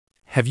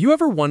Have you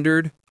ever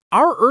wondered,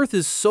 our Earth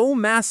is so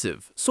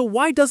massive, so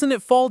why doesn't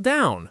it fall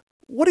down?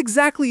 What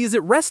exactly is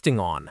it resting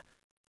on?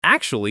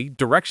 Actually,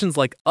 directions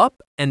like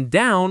up and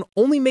down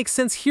only make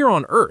sense here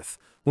on Earth.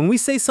 When we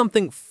say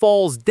something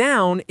falls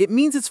down, it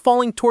means it's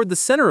falling toward the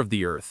center of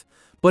the Earth.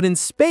 But in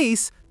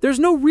space, there's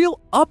no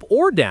real up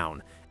or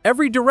down.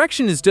 Every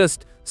direction is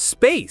just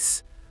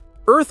space.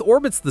 Earth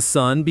orbits the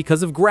sun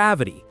because of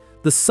gravity.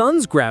 The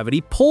sun's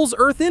gravity pulls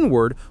Earth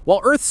inward, while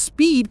Earth's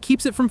speed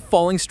keeps it from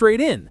falling straight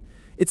in.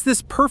 It's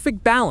this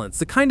perfect balance,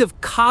 the kind of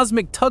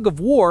cosmic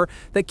tug-of-war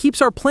that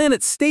keeps our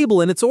planet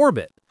stable in its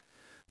orbit.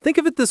 Think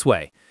of it this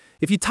way.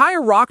 If you tie a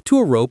rock to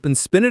a rope and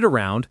spin it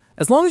around,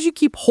 as long as you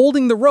keep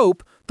holding the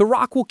rope, the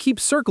rock will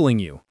keep circling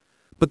you.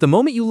 But the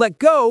moment you let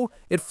go,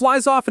 it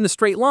flies off in a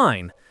straight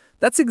line.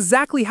 That's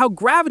exactly how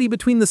gravity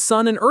between the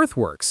sun and Earth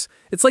works.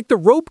 It's like the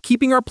rope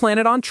keeping our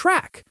planet on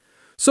track.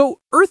 So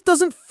Earth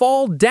doesn't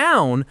fall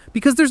down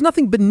because there's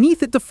nothing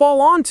beneath it to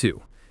fall onto.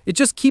 It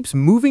just keeps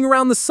moving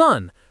around the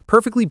sun,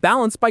 perfectly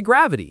balanced by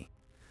gravity.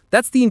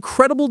 That's the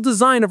incredible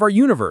design of our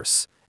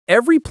universe.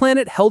 Every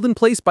planet held in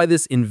place by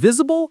this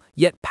invisible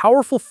yet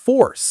powerful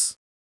force.